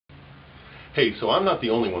Hey, so I'm not the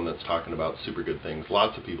only one that's talking about super good things.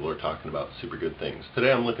 Lots of people are talking about super good things.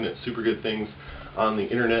 Today I'm looking at super good things on the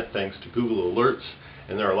internet thanks to Google Alerts,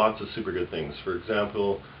 and there are lots of super good things. For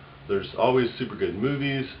example, there's always super good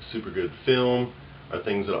movies, super good film are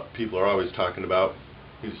things that people are always talking about.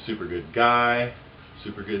 He's a super good guy,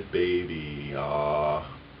 super good baby.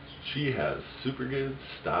 She has super good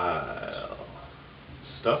style.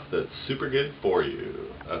 Stuff that's super good for you.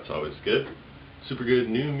 That's always good. Super good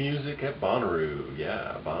new music at Bonnaroo.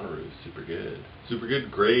 Yeah, Bonnaroo is super good. Super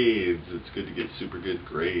good grades. It's good to get super good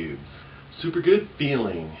grades. Super good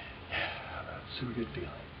feeling. Yeah, that's super good feeling.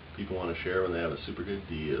 People want to share when they have a super good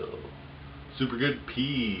deal. Super good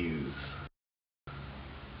peas.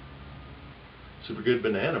 Super good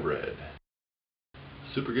banana bread.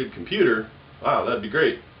 Super good computer. Wow, that'd be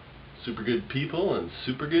great. Super good people and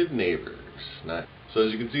super good neighbors. Nice. So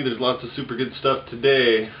as you can see, there's lots of super good stuff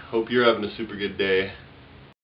today. Hope you're having a super good day.